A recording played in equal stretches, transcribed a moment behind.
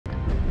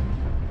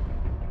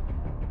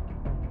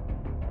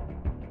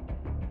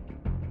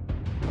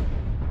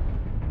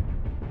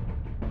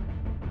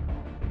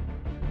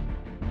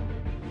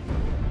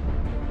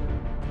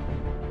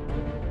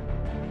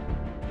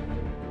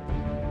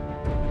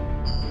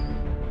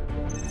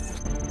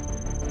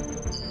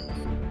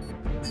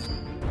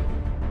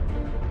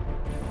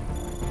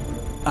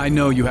I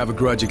know you have a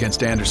grudge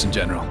against Anderson,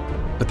 General,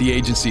 but the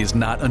agency is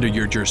not under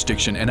your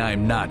jurisdiction, and I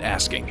am not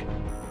asking.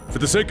 For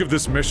the sake of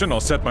this mission, I'll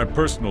set my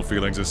personal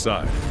feelings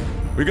aside.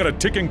 We got a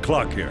ticking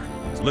clock here,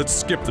 so let's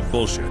skip the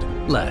bullshit.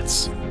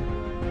 Let's.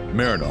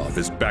 Marinov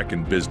is back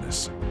in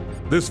business.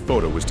 This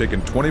photo was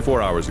taken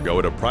 24 hours ago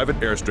at a private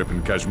airstrip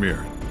in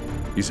Kashmir.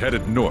 He's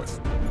headed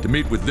north to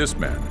meet with this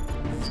man,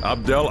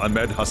 Abdel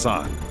Ahmed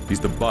Hassan.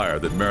 He's the buyer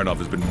that Marinov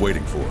has been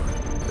waiting for.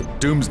 A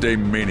doomsday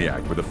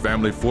maniac with a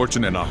family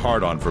fortune and a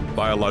hard-on for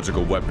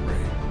biological weaponry.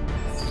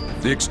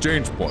 The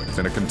exchange point is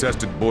in a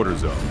contested border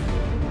zone.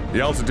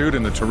 The altitude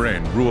and the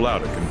terrain rule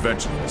out a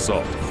conventional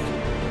assault.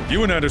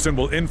 You and Anderson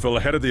will infill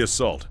ahead of the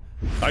assault.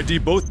 ID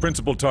both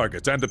principal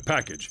targets and the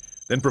package,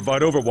 then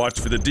provide overwatch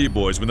for the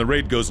D-boys when the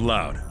raid goes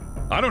loud.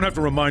 I don't have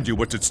to remind you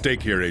what's at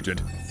stake here,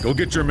 Agent. Go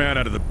get your man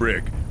out of the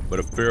brig, but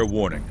a fair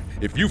warning.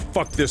 If you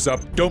fuck this up,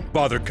 don't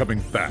bother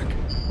coming back.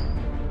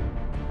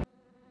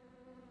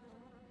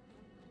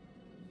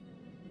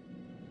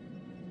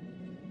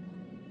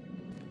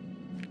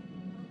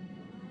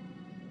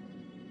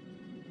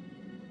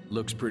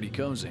 Looks pretty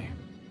cozy.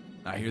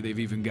 I hear they've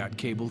even got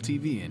cable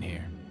TV in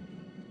here.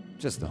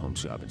 Just the home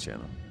shopping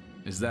channel.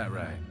 Is that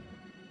right?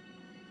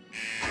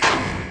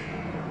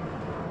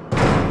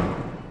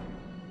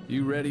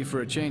 You ready for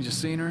a change of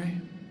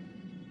scenery?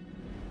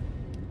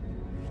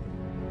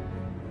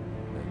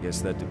 I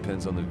guess that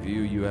depends on the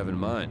view you have in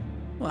mind.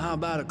 Well, how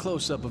about a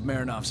close-up of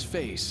Marinov's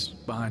face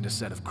behind a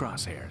set of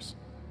crosshairs?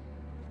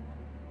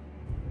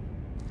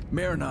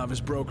 Marinov has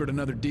brokered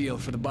another deal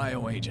for the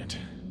bioagent.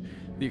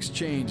 The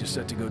exchange is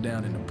set to go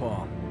down in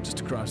Nepal,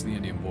 just across the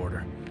Indian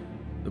border.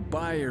 The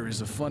buyer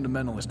is a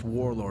fundamentalist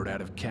warlord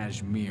out of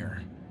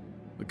Kashmir.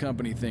 The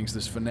company thinks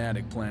this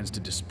fanatic plans to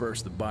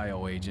disperse the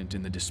bioagent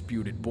in the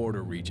disputed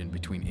border region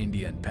between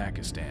India and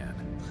Pakistan.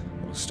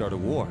 We'll start a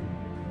war.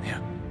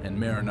 Yeah, and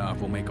Marinov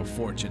will make a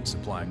fortune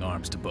supplying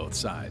arms to both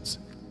sides.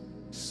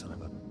 Son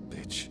of a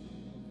bitch.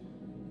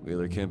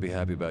 Wheeler can't be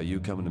happy about you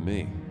coming to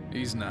me.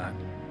 He's not,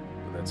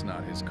 but that's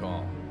not his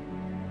call.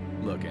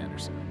 Look,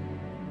 Anderson.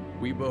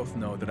 We both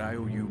know that I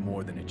owe you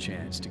more than a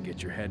chance to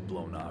get your head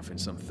blown off in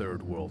some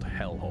third world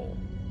hellhole.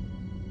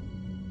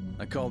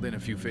 I called in a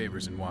few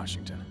favors in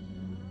Washington.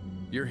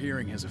 Your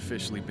hearing has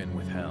officially been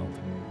withheld.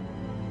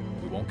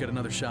 We won't get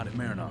another shot at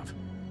Marinov.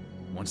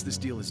 Once this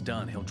deal is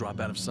done, he'll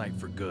drop out of sight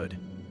for good.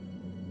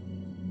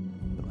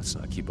 Let's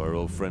not keep our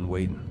old friend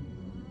waiting.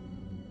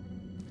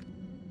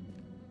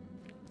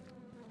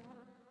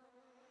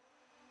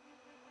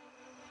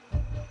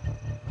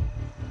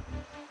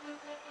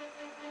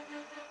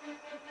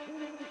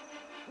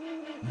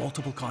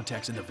 Multiple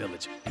contacts in the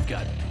village. You've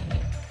got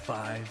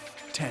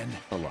 5, 10.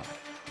 A lot.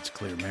 It's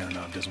clear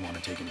Marinov doesn't want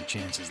to take any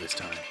chances this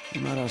time. He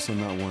might also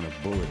not want a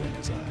bullet in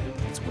his eye.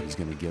 That's what he's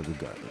gonna get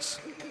regardless.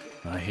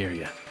 I hear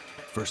ya.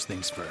 First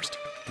things first.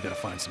 We gotta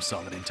find some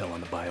solid intel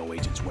on the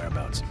bioagent's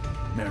whereabouts.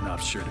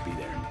 Marinov's sure to be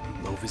there.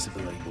 Low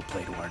visibility will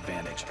play to our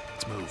advantage.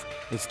 Let's move.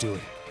 Let's do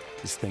it.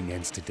 This thing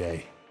ends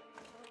today.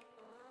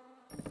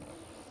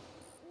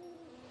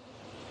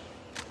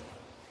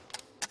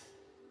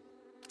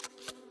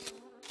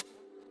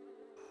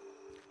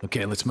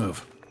 Okay, let's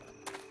move.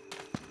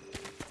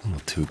 A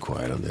little too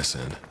quiet on this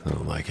end. I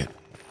don't like it.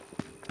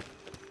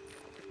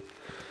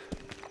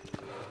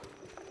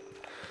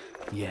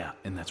 Yeah,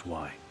 and that's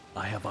why.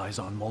 I have eyes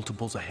on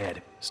multiples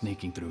ahead.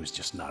 Sneaking through is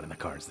just not in the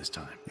cards this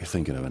time. You're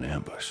thinking of an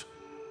ambush.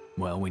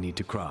 Well, we need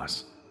to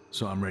cross,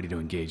 so I'm ready to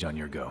engage on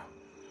your go.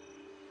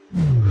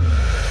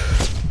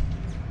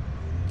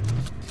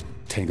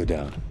 Tango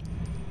down.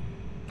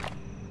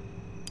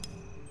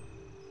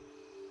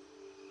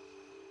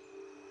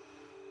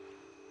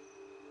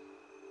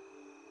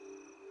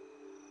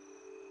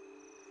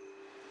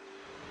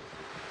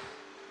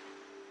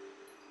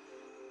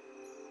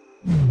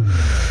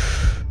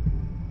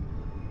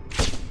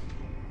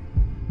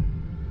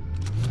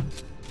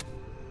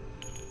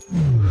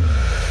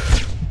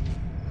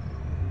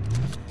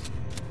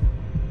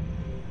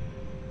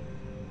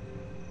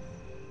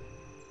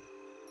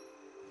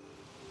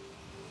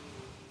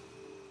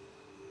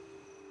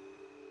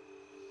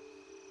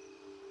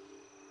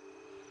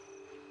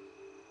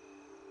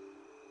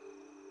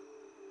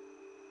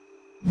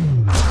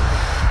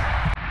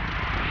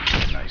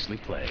 Nicely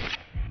played.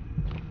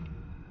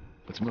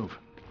 Let's move.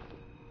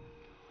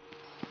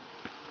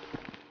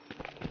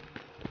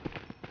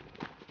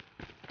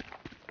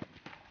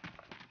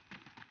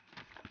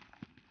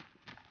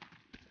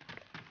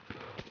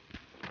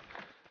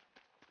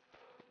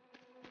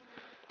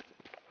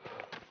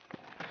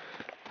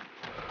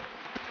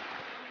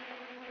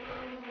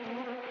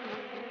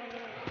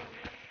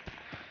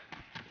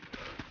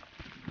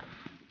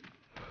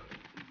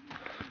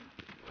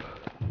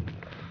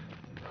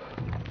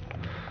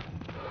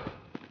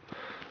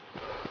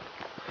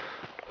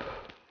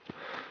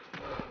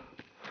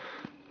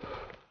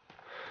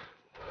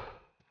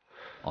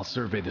 I'll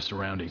survey the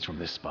surroundings from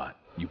this spot.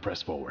 You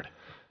press forward.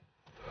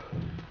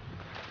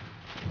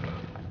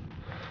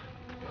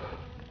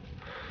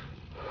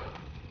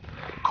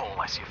 Cole,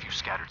 I see a few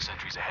scattered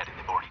sentries ahead and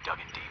they've already dug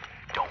in deep.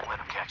 Don't let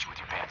them catch you with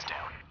your pants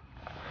down.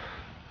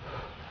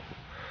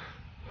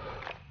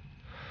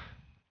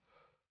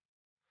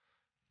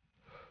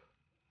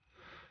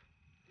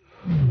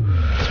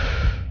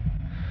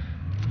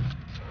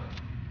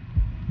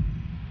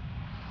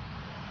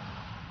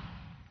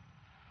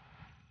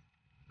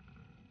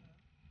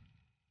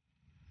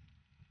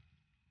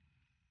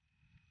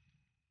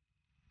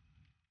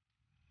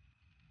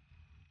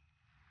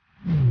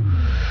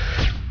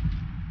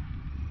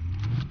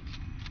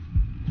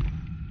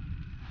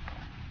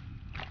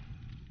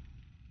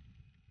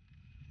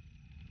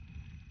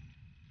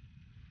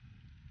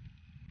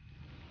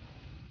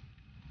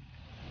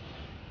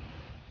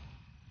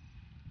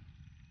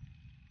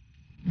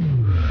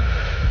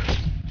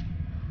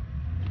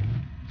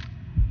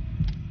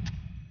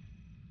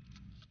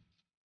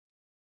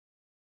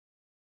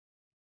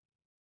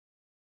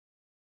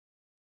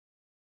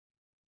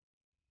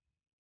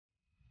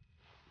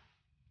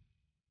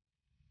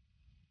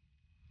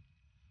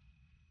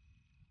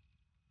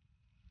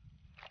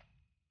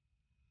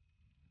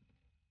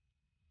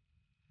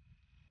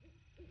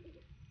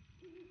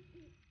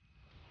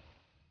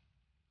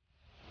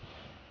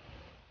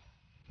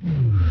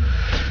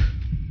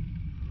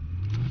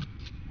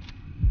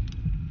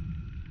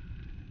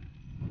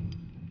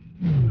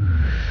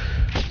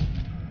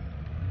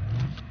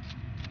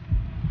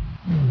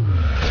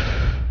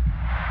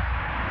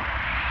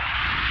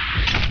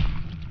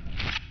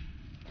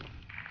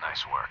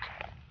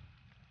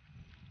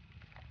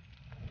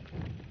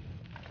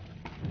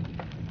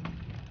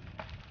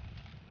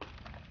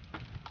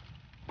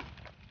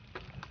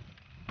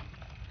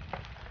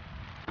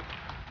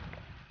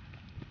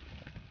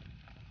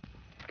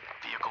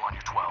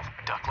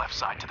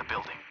 the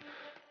building.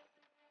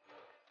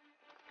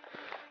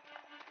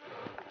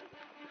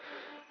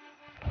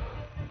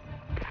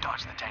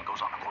 Dodge the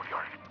tangos on the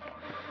courtyard.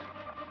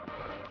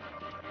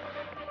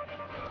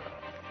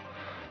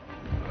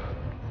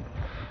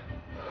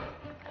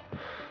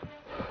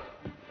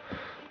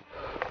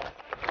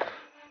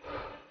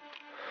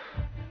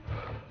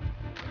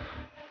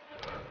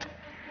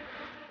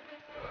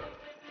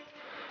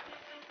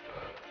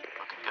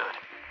 Looking good.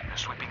 They're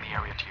sweeping the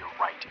area to your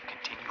right.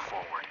 Continue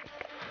forward.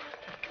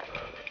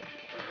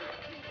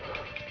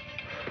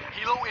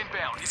 Helo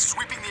inbound. He's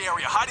sweeping the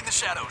area, hiding the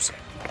shadows.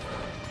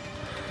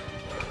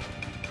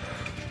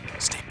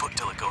 Stay put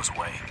till it goes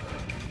away.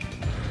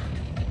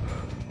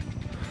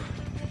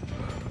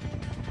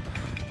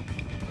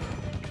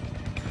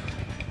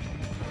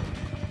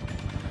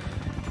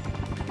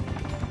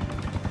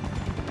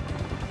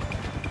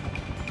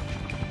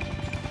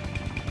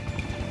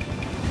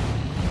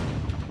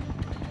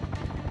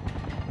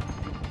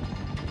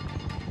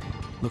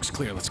 Looks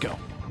clear, let's go.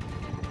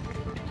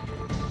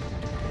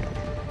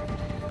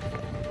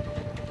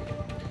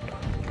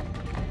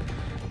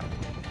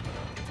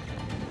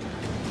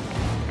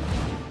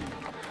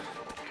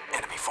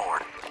 Enemy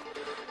forward.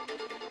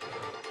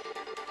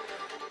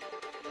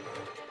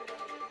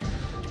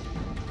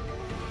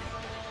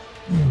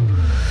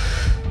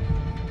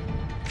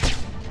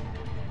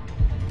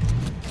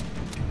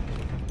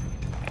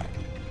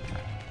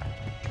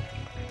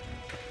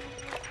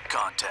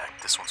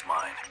 Contact, this one's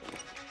mine.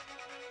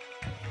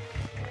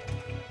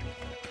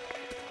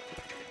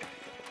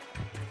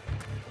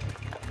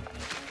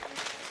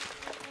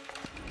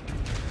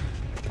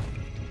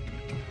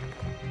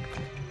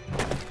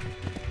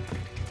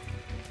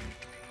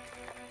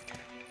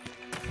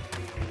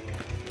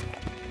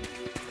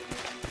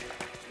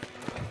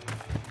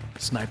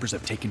 Snipers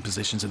have taken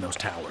positions in those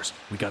towers.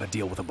 We gotta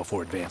deal with them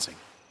before advancing.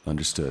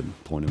 Understood.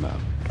 Point him out.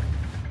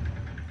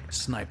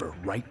 Sniper,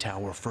 right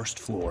tower, first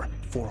floor,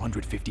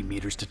 450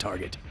 meters to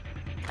target.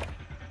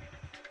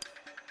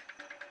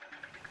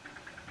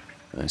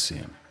 I see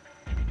him.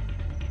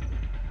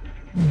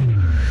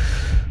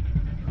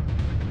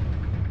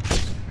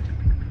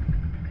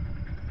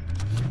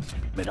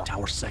 Mid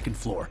tower, second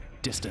floor,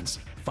 distance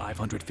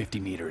 550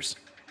 meters.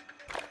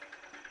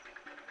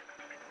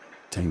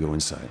 Tango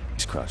inside.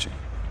 He's crouching.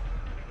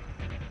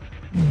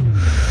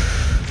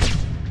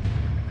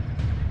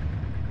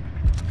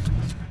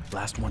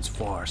 Last one's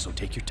far, so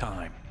take your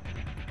time.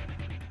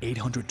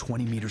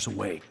 820 meters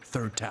away,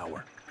 third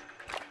tower.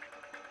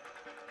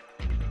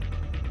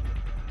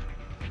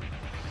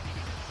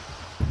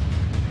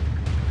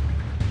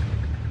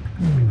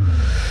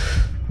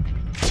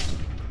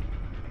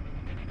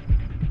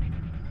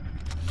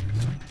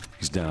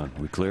 He's down.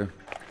 We clear?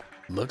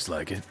 Looks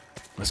like it.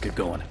 Let's get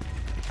going.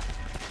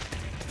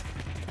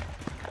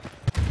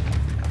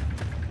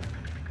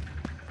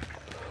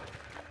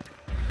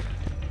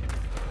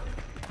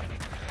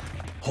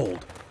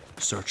 Hold.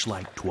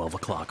 Searchlight 12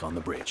 o'clock on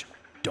the bridge.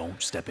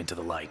 Don't step into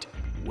the light.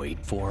 Wait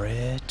for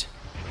it.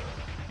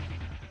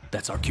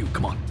 That's our cue.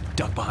 Come on.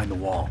 Duck behind the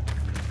wall.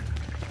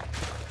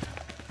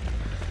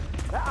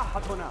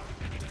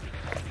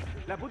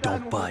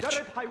 Don't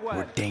budge.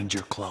 We're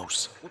danger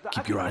close.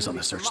 Keep your eyes on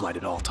the searchlight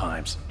at all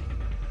times.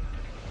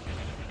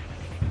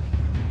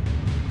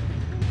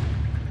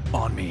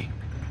 On me.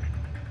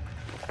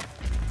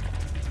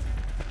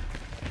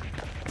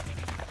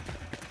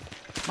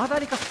 ما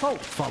ذلك الصوت؟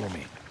 Follow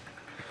me.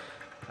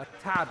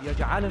 التعب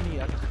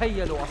يجعلني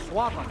أتخيل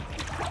أصواتا.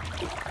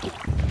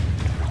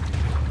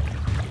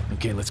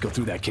 Okay, let's go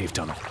through that cave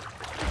tunnel.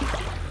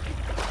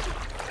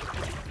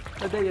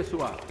 لدي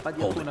سؤال قد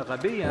يكون I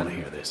غبيا want to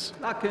hear this.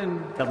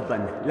 لكن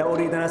تبا لا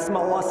أريد أن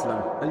أسمع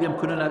أصلا. هل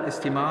يمكننا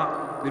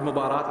الاستماع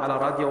للمباراة على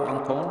راديو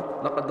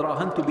أنطون؟ لقد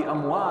راهنت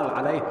بأموال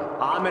عليها.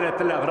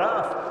 عاملة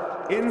الأغراف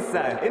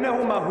انسى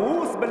إنه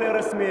مهووس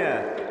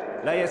بالرسميات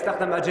لا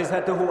يستخدم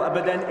أجهزته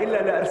أبدا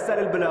إلا لإرسال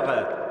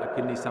البلاغات.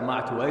 لكني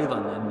سمعت أيضا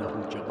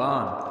أنه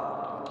جبان.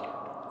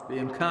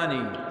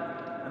 بإمكاني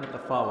أن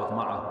أتفاوض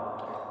معه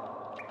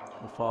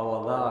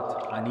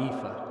مفاوضات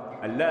عنيفة.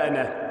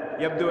 اللعنة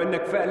يبدو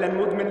أنك فعلا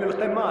مدمن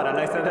للقمار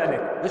أليس ذلك؟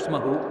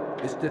 اسمه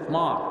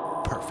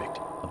استثمار. Perfect.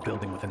 A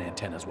building with an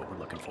antenna is what we're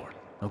looking for.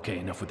 Okay,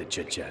 enough with the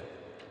chit-chat.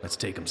 Let's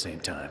take them same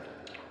time.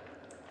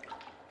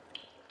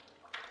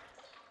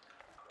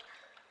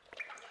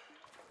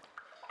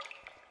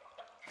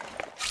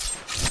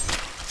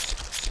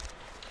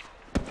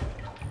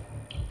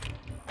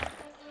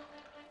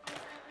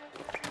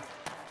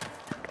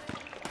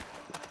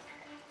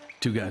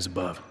 Two guys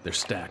above. They're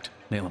stacked.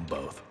 Nail them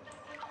both.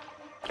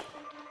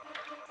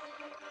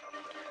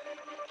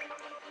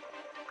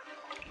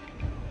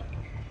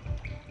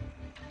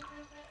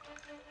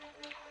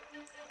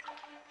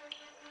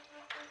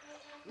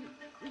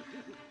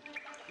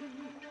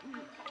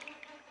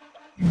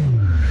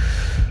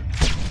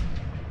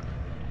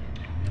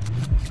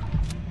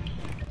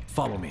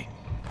 Follow me.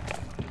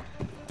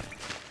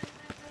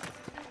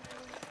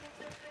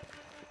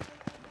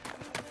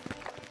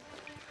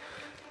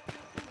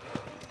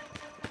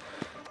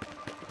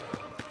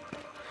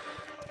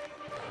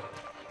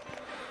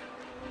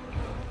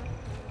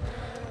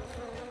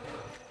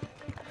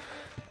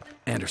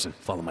 Anderson,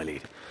 follow my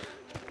lead.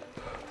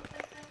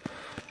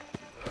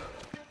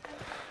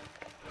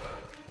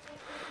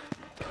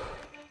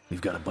 We've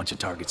got a bunch of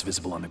targets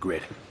visible on the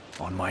grid.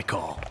 On my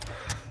call.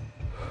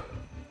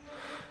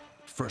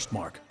 First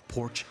mark,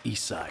 porch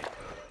east side.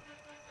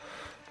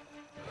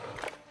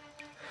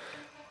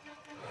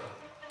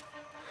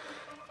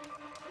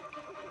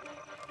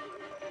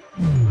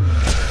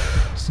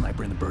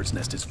 Sniper in the bird's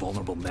nest is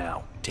vulnerable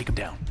now. Take him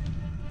down.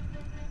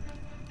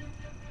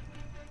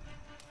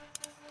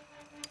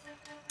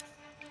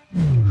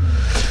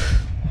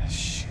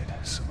 Shit,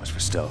 so much for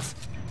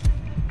stealth.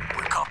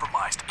 We're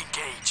compromised.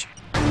 Engage.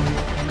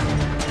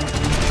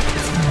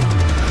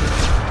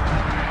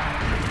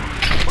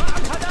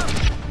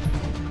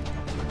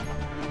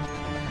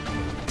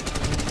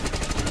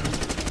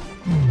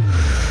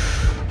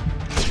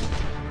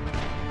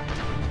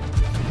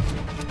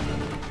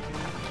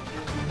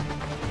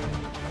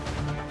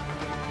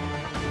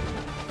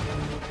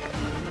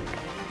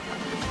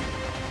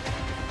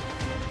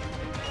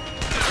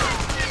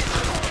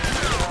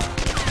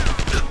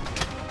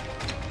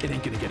 It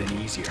ain't gonna get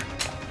any easier.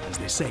 As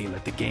they say,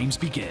 let the games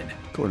begin.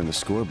 According to the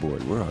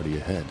scoreboard, we're already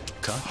ahead.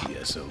 Copy,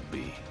 SOB.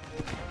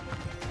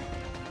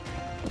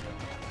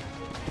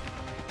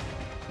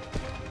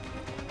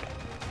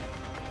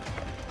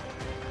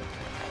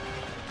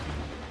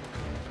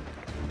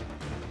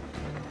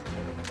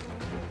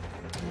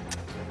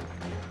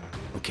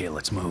 Okay,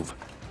 let's move.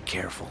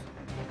 Careful.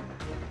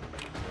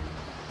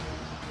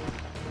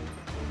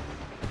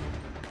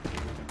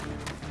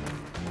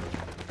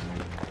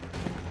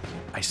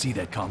 I see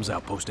that comms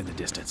outpost in the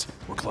distance.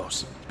 We're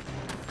close.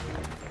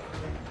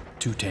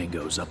 2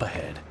 tangos up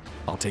ahead.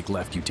 I'll take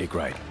left, you take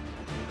right.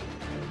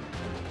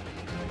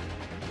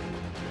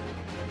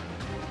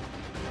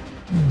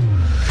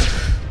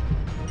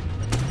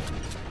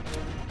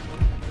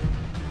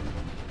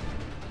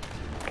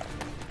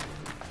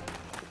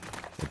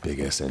 The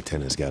big-ass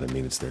antenna's gotta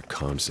mean it's their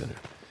comm center.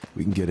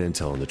 We can get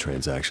intel on the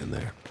transaction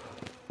there.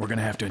 We're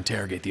gonna have to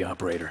interrogate the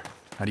operator.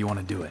 How do you want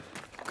to do it?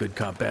 Good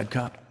cop, bad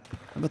cop?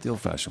 How about the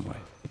old-fashioned way?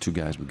 2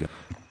 guys with guns.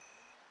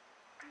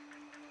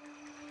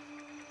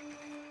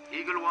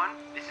 Eagle 1,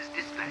 this is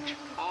dispatch.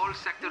 All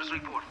sectors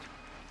report.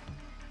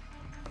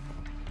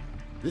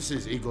 This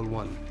is Eagle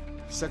 1.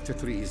 Sector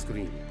 3 is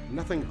green.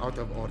 Nothing out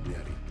of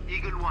ordinary.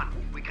 Eagle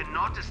 1, we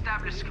cannot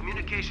establish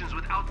communications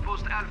with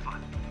Outpost Alpha.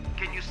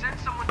 Can you send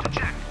someone to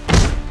check?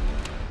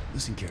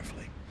 Listen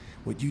carefully.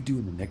 What you do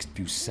in the next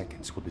few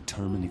seconds will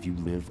determine if you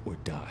live or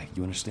die.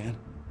 You understand?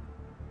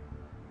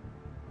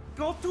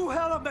 Go to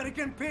hell,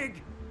 American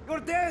pig! You're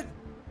dead!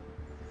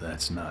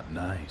 That's not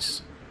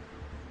nice.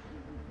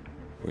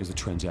 Where's the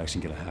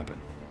transaction gonna happen?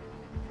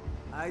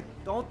 I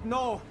don't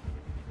know.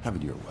 Have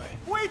it your way.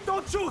 Wait,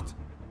 don't shoot!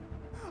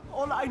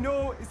 All I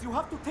know is you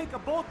have to take a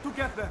boat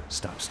together.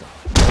 Stop.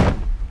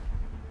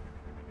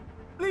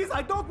 Please,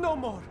 I don't know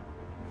more.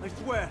 I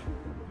swear.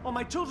 On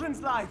my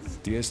children's lives.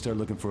 Diaz, start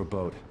looking for a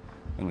boat.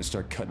 I'm gonna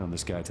start cutting on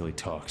this guy till he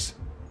talks.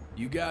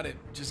 You got it.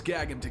 Just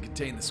gag him to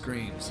contain the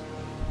screams.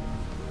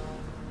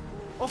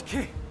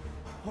 Okay.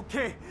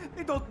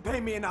 They don't pay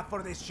me enough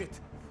for this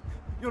shit.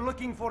 You're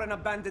looking for an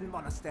abandoned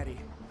monastery.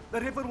 The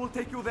river will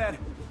take you there,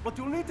 but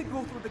you'll need to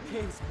go through the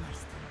caves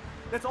first.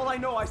 That's all I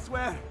know, I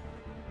swear.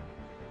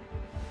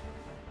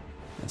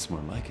 That's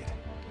more like it.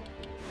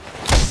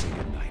 Say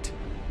goodnight.